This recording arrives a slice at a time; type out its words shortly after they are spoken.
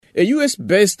A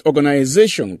US-based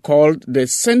organization called the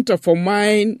Center for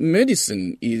Mind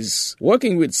Medicine is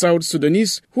working with South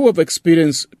Sudanese who have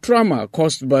experienced trauma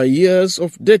caused by years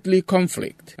of deadly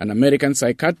conflict. An American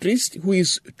psychiatrist who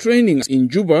is training in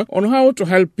Juba on how to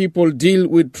help people deal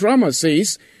with trauma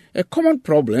says a common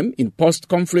problem in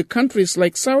post-conflict countries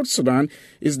like South Sudan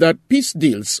is that peace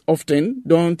deals often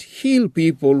don't heal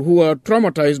people who are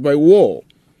traumatized by war.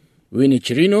 Winnie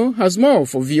Chirino has more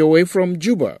for VOA from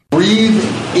Juba. Breathe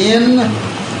in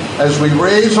as we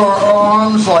raise our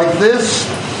arms like this,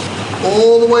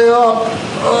 all the way up,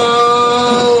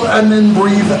 and then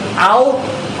breathe out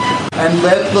and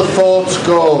let the thoughts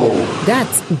go.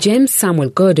 That's James Samuel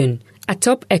Gordon, a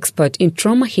top expert in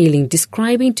trauma healing,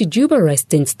 describing to Juba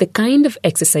residents the kind of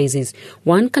exercises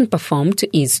one can perform to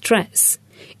ease stress.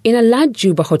 In a large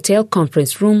Juba hotel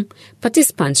conference room,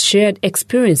 participants shared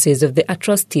experiences of the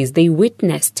atrocities they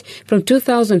witnessed from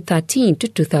 2013 to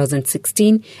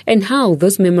 2016 and how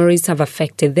those memories have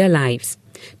affected their lives.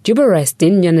 Juba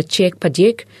resident Nyanachek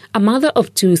Padiek, a mother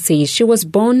of two, says she was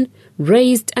born,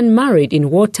 raised and married in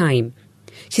wartime.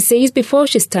 She says before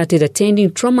she started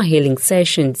attending trauma healing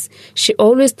sessions, she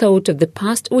always thought of the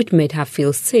past which made her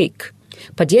feel sick.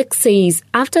 Padiek says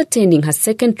after attending her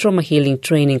second trauma healing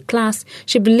training class,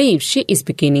 she believes she is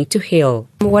beginning to heal.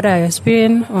 What I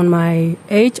experienced on my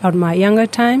age, on my younger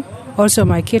time, also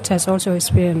my kids has also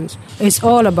experienced. It's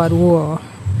all about war,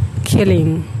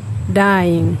 killing,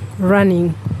 dying,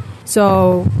 running.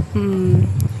 So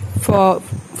for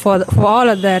all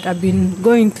of that, I've been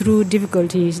going through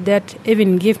difficulties that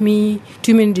even give me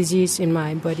too many diseases in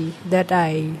my body that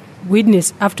I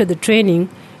witnessed after the training.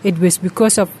 It was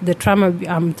because of the trauma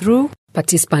I'm through.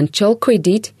 Participant Chol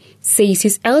Kwedit says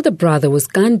his elder brother was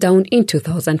gunned down in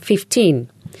 2015.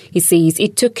 He says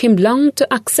it took him long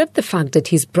to accept the fact that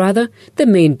his brother, the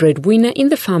main breadwinner in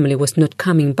the family, was not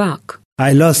coming back.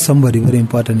 I lost somebody very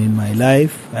important in my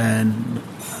life, and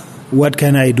what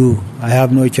can I do? I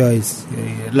have no choice.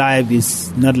 Life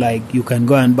is not like you can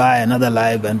go and buy another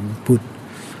life and put.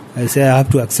 I say I have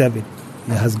to accept it.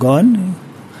 It has gone.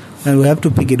 And we have to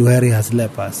pick it where he has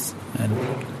left us. And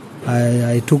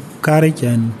I took courage,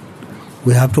 and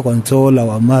we have to console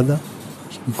our mother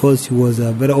because she was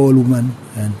a very old woman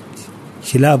and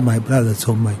she loved my brother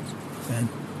so much.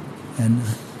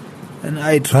 And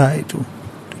I try to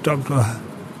talk to her.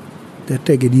 They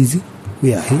take it easy.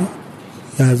 We are here.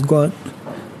 He has gone.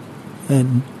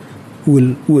 And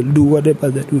we'll do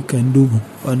whatever that we can do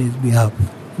on his behalf.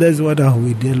 That's how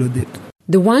we deal with it.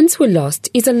 The Ones We Lost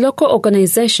is a local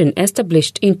organization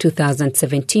established in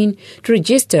 2017 to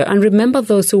register and remember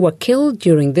those who were killed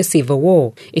during the Civil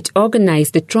War. It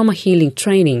organized the trauma healing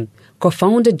training.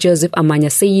 Co-founder Joseph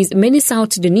Amanya says many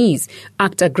South Sudanese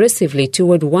act aggressively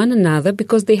toward one another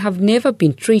because they have never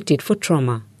been treated for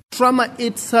trauma. Trauma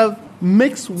itself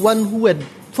makes one who had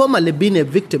formerly been a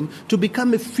victim to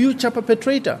become a future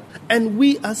perpetrator. And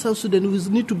we as South Sudanese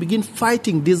need to begin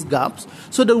fighting these gaps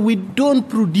so that we don't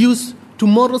produce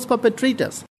tomorrow's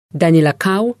perpetrators. Daniel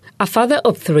Akau, a father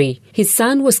of three, his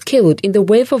son was killed in the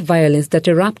wave of violence that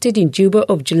erupted in Juba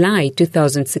of July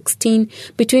 2016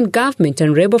 between government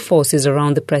and rebel forces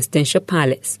around the presidential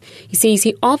palace. He says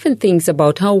he often thinks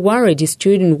about how worried his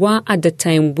children were at the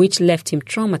time, which left him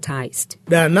traumatized.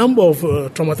 There are a number of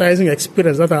traumatizing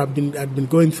experiences that I've been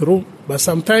going through, but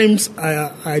sometimes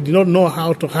I did not know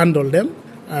how to handle them.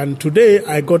 And today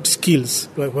I got skills,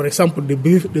 like for example the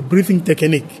breathing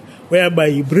technique, whereby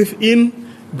you breathe in,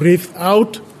 breathe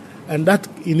out, and that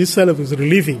in itself is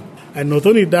relieving. And not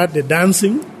only that, the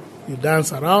dancing, you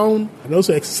dance around, and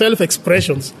also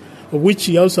self-expressions, of which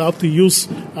you also have to use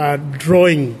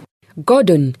drawing.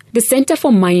 Gordon, the Center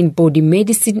for Mind-Body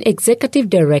Medicine Executive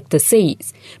Director,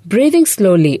 says breathing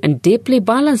slowly and deeply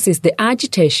balances the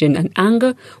agitation and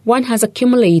anger one has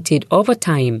accumulated over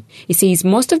time. He says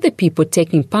most of the people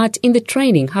taking part in the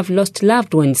training have lost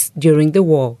loved ones during the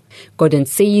war. Gordon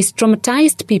says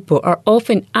traumatized people are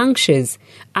often anxious,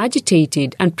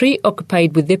 agitated and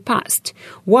preoccupied with their past,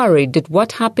 worried that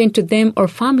what happened to them or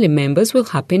family members will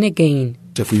happen again.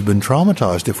 If we've been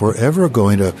traumatized, if we're ever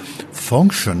going to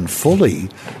function fully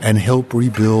and help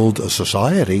rebuild a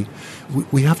society,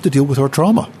 we have to deal with our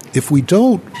trauma. If we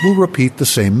don't, we'll repeat the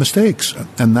same mistakes.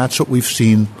 And that's what we've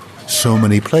seen so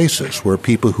many places, where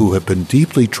people who have been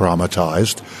deeply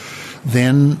traumatized,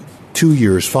 then 2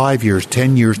 years, 5 years,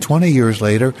 10 years, 20 years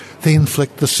later, they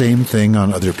inflict the same thing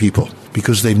on other people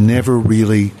because they've never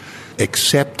really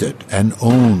accepted and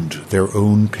owned their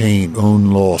own pain, own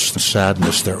loss,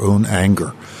 sadness, their own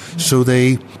anger. So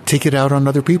they take it out on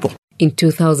other people. In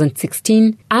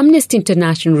 2016, Amnesty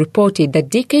International reported that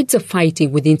decades of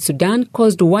fighting within Sudan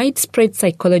caused widespread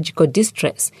psychological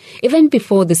distress, even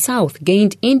before the South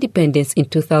gained independence in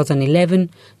 2011,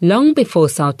 long before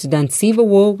South Sudan's civil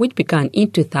war, which began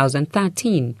in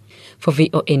 2013. For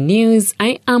VOA News,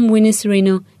 I am Winnie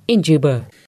Sereno in Juba.